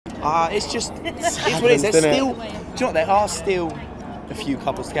It's just, it's what it is. There's still, do you know what, there are still a few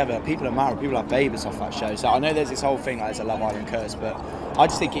couples together. People are married, people have babies off that show. So I know there's this whole thing like it's a Love Island curse, but I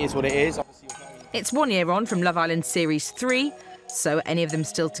just think it is what it is. It's 1 year on from Love Island Series 3, so are any of them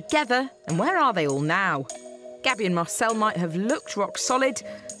still together? And where are they all now? Gabby and Marcel might have looked rock solid,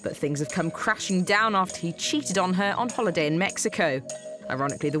 but things have come crashing down after he cheated on her on holiday in Mexico.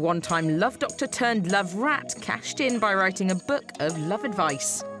 Ironically, the one-time love doctor turned love rat cashed in by writing a book of love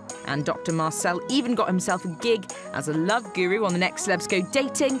advice. And Dr. Marcel even got himself a gig as a love guru on The Next Celebs Go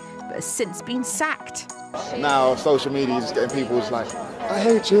Dating, but has since been sacked. Now social media is getting people who's like, I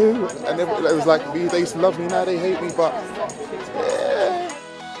hate you, and it was like, they used to love me, now they hate me, but yeah.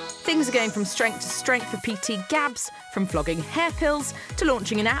 Things are going from strength to strength for PT Gabs, from flogging hair pills to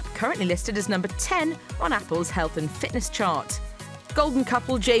launching an app currently listed as number 10 on Apple's health and fitness chart. Golden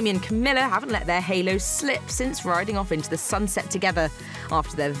couple Jamie and Camilla haven't let their halos slip since riding off into the sunset together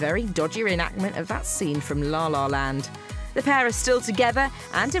after their very dodgy reenactment of that scene from La La Land. The pair are still together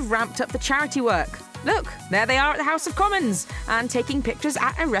and have ramped up the charity work. Look, there they are at the House of Commons and taking pictures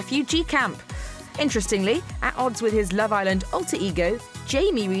at a refugee camp. Interestingly, at odds with his Love Island alter ego,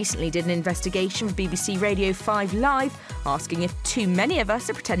 Jamie recently did an investigation for BBC Radio 5 Live, asking if too many of us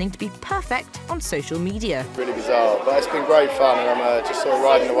are pretending to be perfect on social media. Really bizarre, but it's been great fun, and I'm just sort of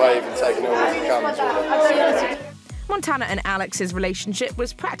riding the wave and taking it all as it comes. Really. Montana and Alex's relationship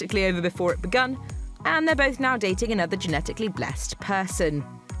was practically over before it begun, and they're both now dating another genetically blessed person.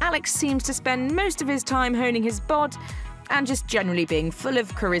 Alex seems to spend most of his time honing his bod and just generally being full of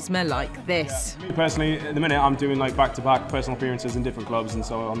charisma like this. Yeah. Me personally, at the minute I'm doing like back-to-back personal appearances in different clubs and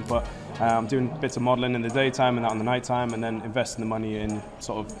so on, but I'm doing bits of modelling in the daytime and that on the nighttime, and then investing the money in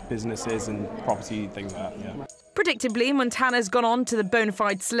sort of businesses and property, things like that, yeah. Predictably, Montana's gone on to the bona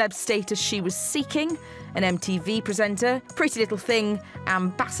fide celeb status she was seeking. An MTV presenter, Pretty Little Thing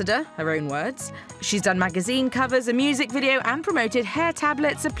ambassador, her own words. She's done magazine covers, a music video and promoted hair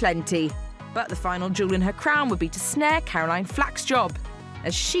tablets aplenty. But the final jewel in her crown would be to snare Caroline Flack's job,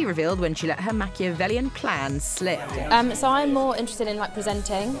 as she revealed when she let her Machiavellian plans slip. So I'm more interested in like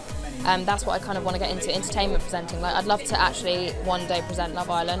presenting. That's what I kind of want to get into, entertainment presenting. Like I'd love to actually one day present Love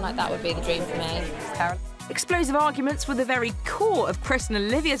Island. Like that would be the dream for me. Explosive arguments were the very core of Chris and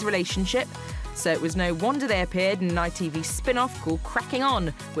Olivia's relationship, so it was no wonder they appeared in an ITV spin-off called Cracking On,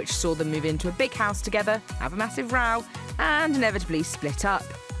 which saw them move into a big house together, have a massive row, and inevitably split up.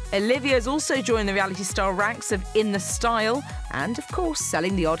 Olivia's also joined the reality star ranks of In the Style and, of course,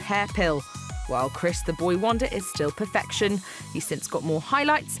 selling the odd hair pill. While Chris, the boy wonder, is still perfection. He's since got more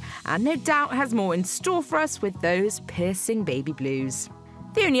highlights and no doubt has more in store for us with those piercing baby blues.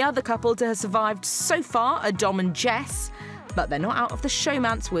 The only other couple to have survived so far are Dom and Jess, but they're not out of the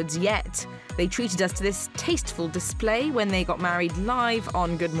showmance woods yet. They treated us to this tasteful display when they got married live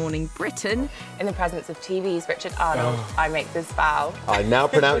on Good Morning Britain. In the presence of TV's Richard Arnold, I make this vow. I now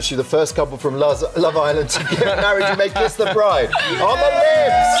pronounce you the first couple from Love Island to get married. You may kiss the bride on the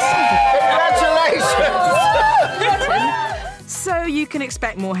lips. Congratulations! So you can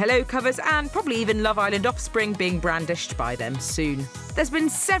expect more Hello covers and probably even Love Island offspring being brandished by them soon. There's been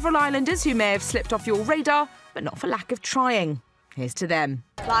several Islanders who may have slipped off your radar, but not for lack of trying. Here's to them.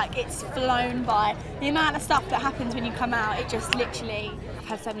 Like, it's flown by. The amount of stuff that happens when you come out, it just literally, I've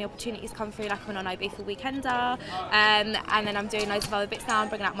had so many opportunities come through, like I'm on OB for Weekender, and then I'm doing loads of other bits now. I'm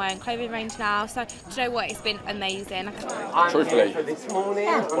bringing out my own clothing range now, so do you know what, it's been amazing. Truthfully,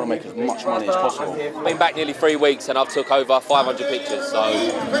 I want to make as much money as possible. I've been back nearly 3 weeks and I've took over 500 pictures, so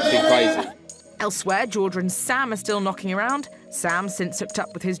it's been crazy. Elsewhere, Georgia and Sam are still knocking around. Sam since hooked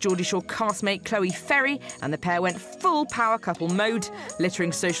up with his Geordie Shore castmate Chloe Ferry, and the pair went full power couple mode,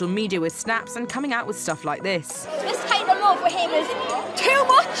 littering social media with snaps and coming out with stuff like this. This kind of love with him is too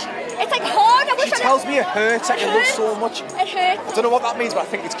much. It's like hard. She tells me it hurts, I can love so much. It hurts. I don't know what that means, but I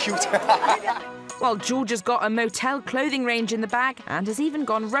think it's cute. While Georgia's got a motel clothing range in the bag and has even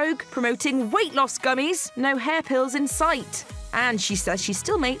gone rogue, promoting weight loss gummies, no hair pills in sight. And she says she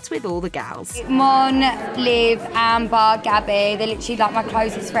still mates with all the gals. Mon, Liv, Amber, Gabby, they're literally like my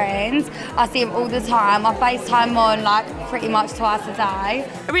closest friends. I see them all the time. I FaceTime Mon like pretty much twice a day.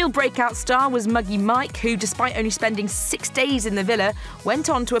 A real breakout star was Muggy Mike, who, despite only spending 6 days in the villa, went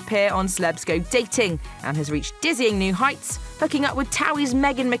on to appear on Celebs Go Dating and has reached dizzying new heights, hooking up with Towie's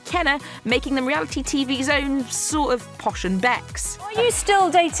Megan McKenna, making them reality TV's own sort of posh and Bex. Are you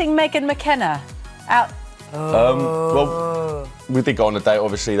still dating Megan McKenna? Well, we did go on a date.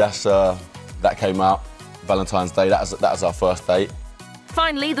 Obviously, that came out Valentine's Day. That was our first date.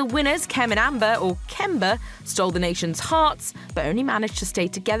 Finally, the winners, Kem and Amber, or Kemba, stole the nation's hearts, but only managed to stay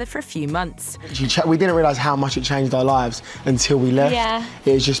together for a few months. We didn't realise how much it changed our lives until we left. Yeah.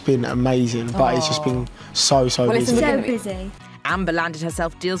 It's just been amazing, but it's just been so busy. So busy. Amber landed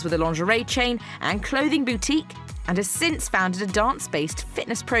herself deals with a lingerie chain and clothing boutique, and has since founded a dance-based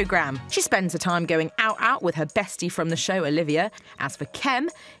fitness programme. She spends her time going out with her bestie from the show, Olivia. As for Kem,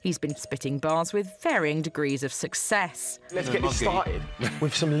 he's been spitting bars with varying degrees of success. Let's get this started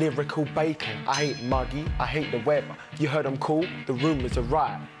with some lyrical bacon. I hate muggy, I hate the web. You heard I'm cool, the rumours are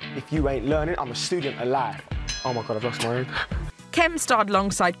right. If you ain't learning, I'm a student alive. Oh my God, I've lost my own. Kem starred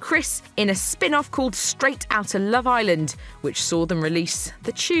alongside Chris in a spin-off called Straight Outta Love Island, which saw them release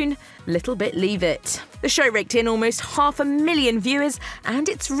the tune Little Bit Leave It. The show raked in almost 500,000 viewers, and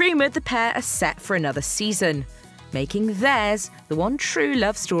it's rumoured the pair are set for another season, making theirs the one true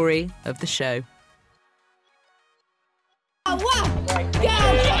love story of the show.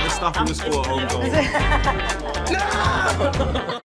 The stuff in the score, home goal.